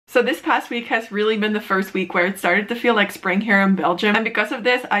So this past week has really been the first week where it started to feel like spring here in Belgium, and because of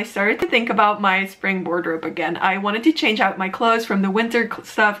this I started to think about my spring wardrobe again. I wanted to change out my clothes from the winter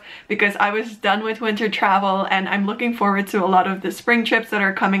stuff because I was done with winter travel and I'm looking forward to a lot of the spring trips that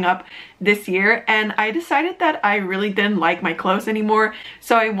are coming up this year, and I decided that I really didn't like my clothes anymore,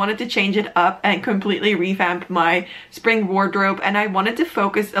 so I wanted to change it up and completely revamp my spring wardrobe, and I wanted to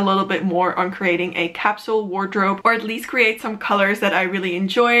focus a little bit more on creating a capsule wardrobe, or at least create some colors that I really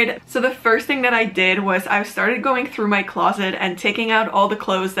enjoyed. So the first thing that I did was I started going through my closet and taking out all the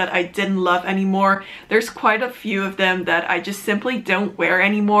clothes that I didn't love anymore. There's quite a few of them that I just simply don't wear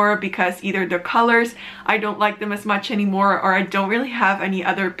anymore because either the colors, I don't like them as much anymore, or I don't really have any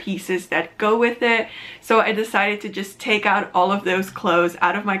other pieces that go with it. So I decided to just take out all of those clothes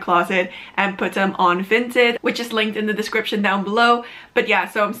out of my closet and put them on Vinted, which is linked in the description down below. But yeah,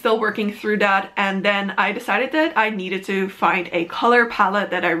 so I'm still working through that, and then I decided that I needed to find a color palette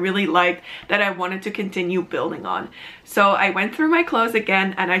that I really liked that I wanted to continue building on. So I went through my clothes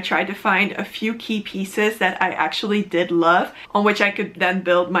again and I tried to find a few key pieces that I actually did love, on which I could then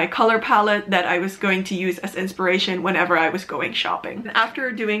build my color palette that I was going to use as inspiration whenever I was going shopping.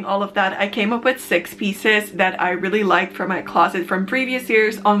 After doing all of that, I came up with 6 pieces that I really liked from my closet from previous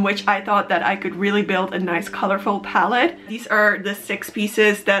years, on which I thought that I could really build a nice colorful palette. These are the 6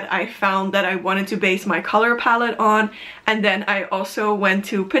 pieces that I found that I wanted to base my color palette on, and then I also went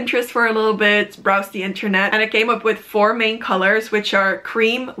to Pinterest for a little bit, browsed the internet, and I came up with 4 main colors, which are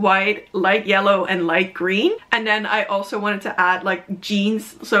cream, white, light yellow, and light green. And then I also wanted to add like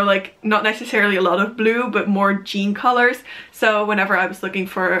jeans, so like not necessarily a lot of blue, but more jean colors. So whenever I was looking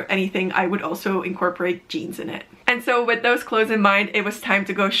for anything, I would also incorporate jeans in it. And so with those clothes in mind, it was time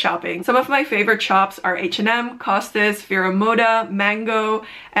to go shopping. Some of my favorite shops are H&M, Costas, Vero Moda, Mango,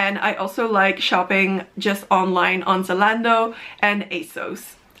 and I also like shopping just online on Zalando and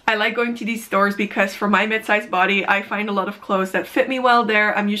ASOS. I like going to these stores because for my mid-sized body, I find a lot of clothes that fit me well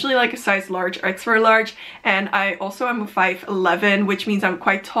there. I'm usually like a size large or extra large, and I also am a 5'11", which means I'm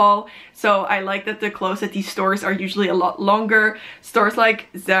quite tall. So I like that the clothes at these stores are usually a lot longer. Stores like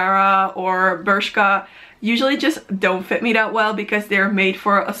Zara or Bershka usually just don't fit me that well because they're made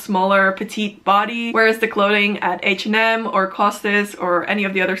for a smaller petite body, whereas the clothing at H&M or Costas or any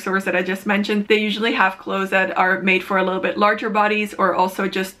of the other stores that I just mentioned, they usually have clothes that are made for a little bit larger bodies or also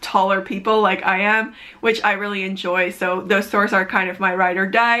just taller people like I am, which I really enjoy. So those stores are kind of my ride or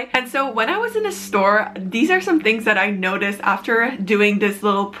die. And so when I was in a store, these are some things that I noticed after doing this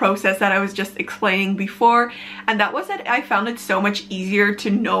little process that I was just explaining before, and that was that I found it so much easier to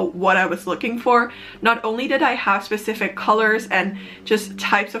know what I was looking for. Not only did I have specific colors and just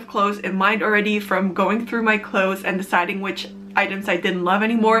types of clothes in mind already from going through my clothes and deciding which items I didn't love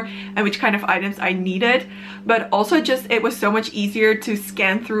anymore and which kind of items I needed, but also just it was so much easier to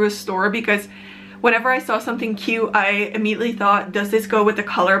scan through a store because whenever I saw something cute, I immediately thought, does this go with the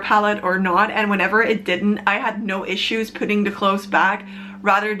color palette or not? And whenever it didn't, I had no issues putting the clothes back,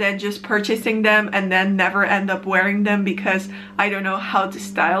 rather than just purchasing them and then never end up wearing them because I don't know how to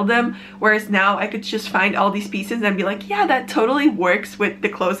style them. Whereas now I could just find all these pieces and be like, yeah, that totally works with the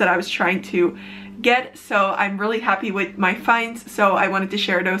clothes that I was trying to get. So I'm really happy with my finds, so I wanted to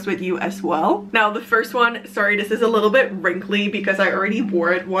share those with you as well. Now the first one, sorry, this is a little bit wrinkly because I already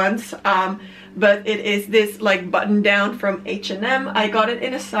wore it once, but it is this like button down from H&M. I got it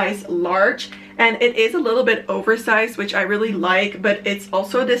in a size large, and it is a little bit oversized, which I really like, but it's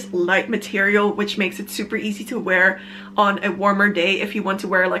also this light material which makes it super easy to wear on a warmer day if you want to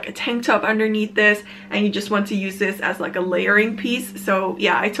wear like a tank top underneath this and you just want to use this as like a layering piece. So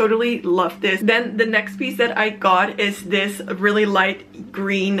yeah, I totally love this. Then the next piece that I got is this really light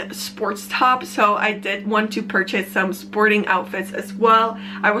green sports top. So I did want to purchase some sporting outfits as well.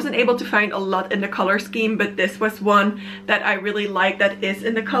 I wasn't able to find a lot in the color scheme, but this was one that I really like that is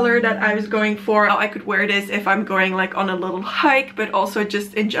in the color that I was going for. I could wear this if I'm going like on a little hike, but also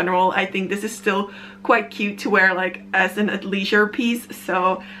just in general, I think this is still quite cute to wear like as an athleisure piece,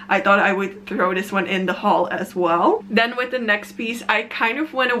 so I thought I would throw this one in the haul as well. Then with the next piece, I kind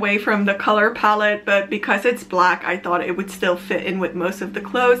of went away from the color palette, but because it's black, I thought it would still fit in with most of the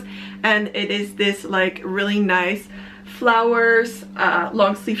clothes, and it is this like really nice flowers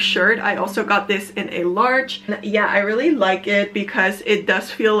long sleeve shirt. I also got this in a large. Yeah, I really like it because it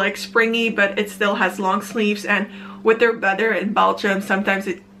does feel like springy, but it still has long sleeves, and with their weather in Belgium, sometimes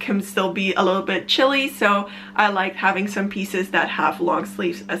it can still be a little bit chilly, so I like having some pieces that have long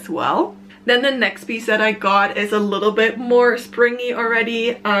sleeves as well. Then the next piece that I got is a little bit more springy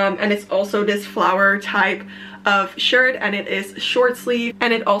already, and it's also this flower type of shirt, and it is short sleeve,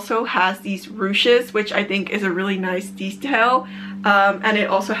 and it also has these ruches, which I think is a really nice detail. and it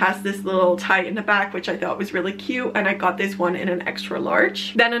also has this little tie in the back, which I thought was really cute, and I got this one in an extra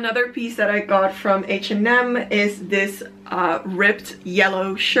large. Then another piece that I got from H&M is this ripped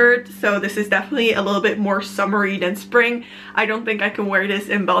yellow shirt. So this is definitely a little bit more summery than spring. I don't think I can wear this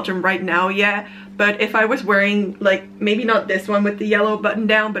in Belgium right now yet, but if I was wearing, like, maybe not this one with the yellow button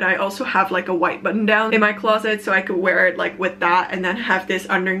down, but I also have like a white button down in my closet, so I could wear it like with that and then have this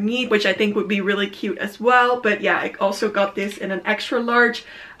underneath, which I think would be really cute as well. But yeah, I also got this in an extra large,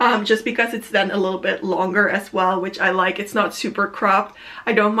 just because it's then a little bit longer as well, which I like. It's not super cropped.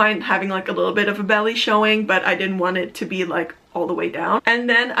 I don't mind having like a little bit of a belly showing, but I didn't want it to be like all the way down. And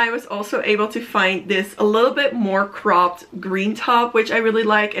then I was also able to find this a little bit more cropped green top, which I really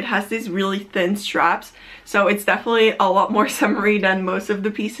like. It has these really thin straps, so it's definitely a lot more summery than most of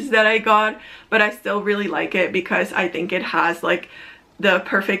the pieces that I got, but I still really like it because I think it has like the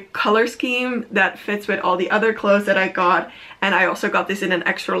perfect color scheme that fits with all the other clothes that I got. And I also got this in an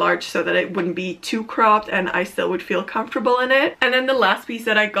extra large so that it wouldn't be too cropped and I still would feel comfortable in it. And then the last piece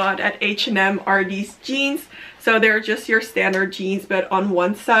that I got at H&M are these jeans. So they're just your standard jeans, but on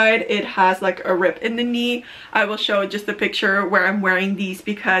one side it has like a rip in the knee. I will show just a picture where I'm wearing these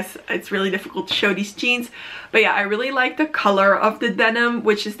because it's really difficult to show these jeans. But yeah, I really like the color of the denim,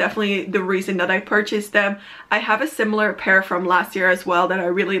 which is definitely the reason that I purchased them. I have a similar pair from last year as well that I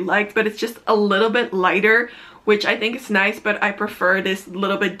really liked, but it's just a little bit lighter, which I think is nice, but I prefer this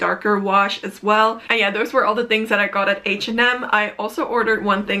little bit darker wash as well. And yeah, those were all the things that I got at H&M. I also ordered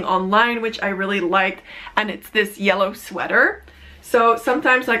one thing online, which I really liked, and it's this yellow sweater. So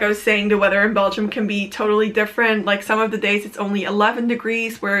sometimes, like I was saying, the weather in Belgium can be totally different. Like some of the days it's only 11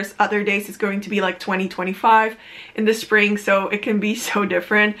 degrees, whereas other days it's going to be like 20, 25 in the spring. So it can be so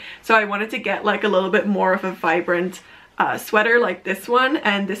different. So I wanted to get like a little bit more of a vibrant sweater like this one.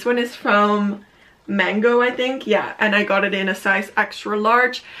 And this one is from Mango, I think. Yeah, and I got it in a size extra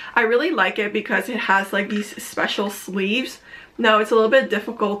large. I really like it because it has like these special sleeves. Now it's a little bit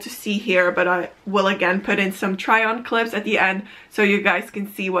difficult to see here, but I will again put in some try-on clips at the end so you guys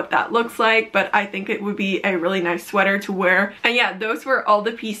can see what that looks like. But I think it would be a really nice sweater to wear. And yeah, those were all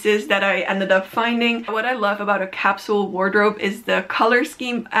the pieces that I ended up finding. What I love about a capsule wardrobe is the color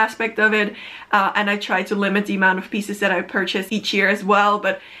scheme aspect of it, and I try to limit the amount of pieces that I purchase each year as well.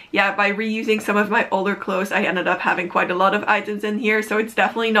 But yeah, by reusing some of my older clothes, I ended up having quite a lot of items in here, so it's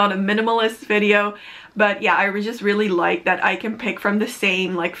definitely not a minimalist video. But yeah, I just really like that I can pick from the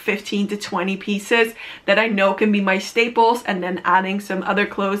same like 15 to 20 pieces that I know can be my staples, and then adding some other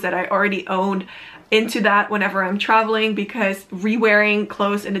clothes that I already owned into that whenever I'm traveling, because re-wearing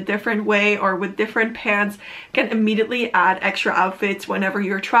clothes in a different way or with different pants can immediately add extra outfits whenever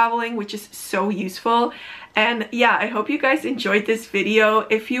you're traveling, which is so useful. And yeah, I hope you guys enjoyed this video.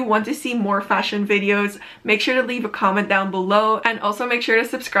 If you want to see more fashion videos, make sure to leave a comment down below, and also make sure to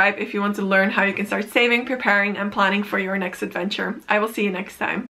subscribe if you want to learn how you can start saving, preparing, and planning for your next adventure. I will see you next time.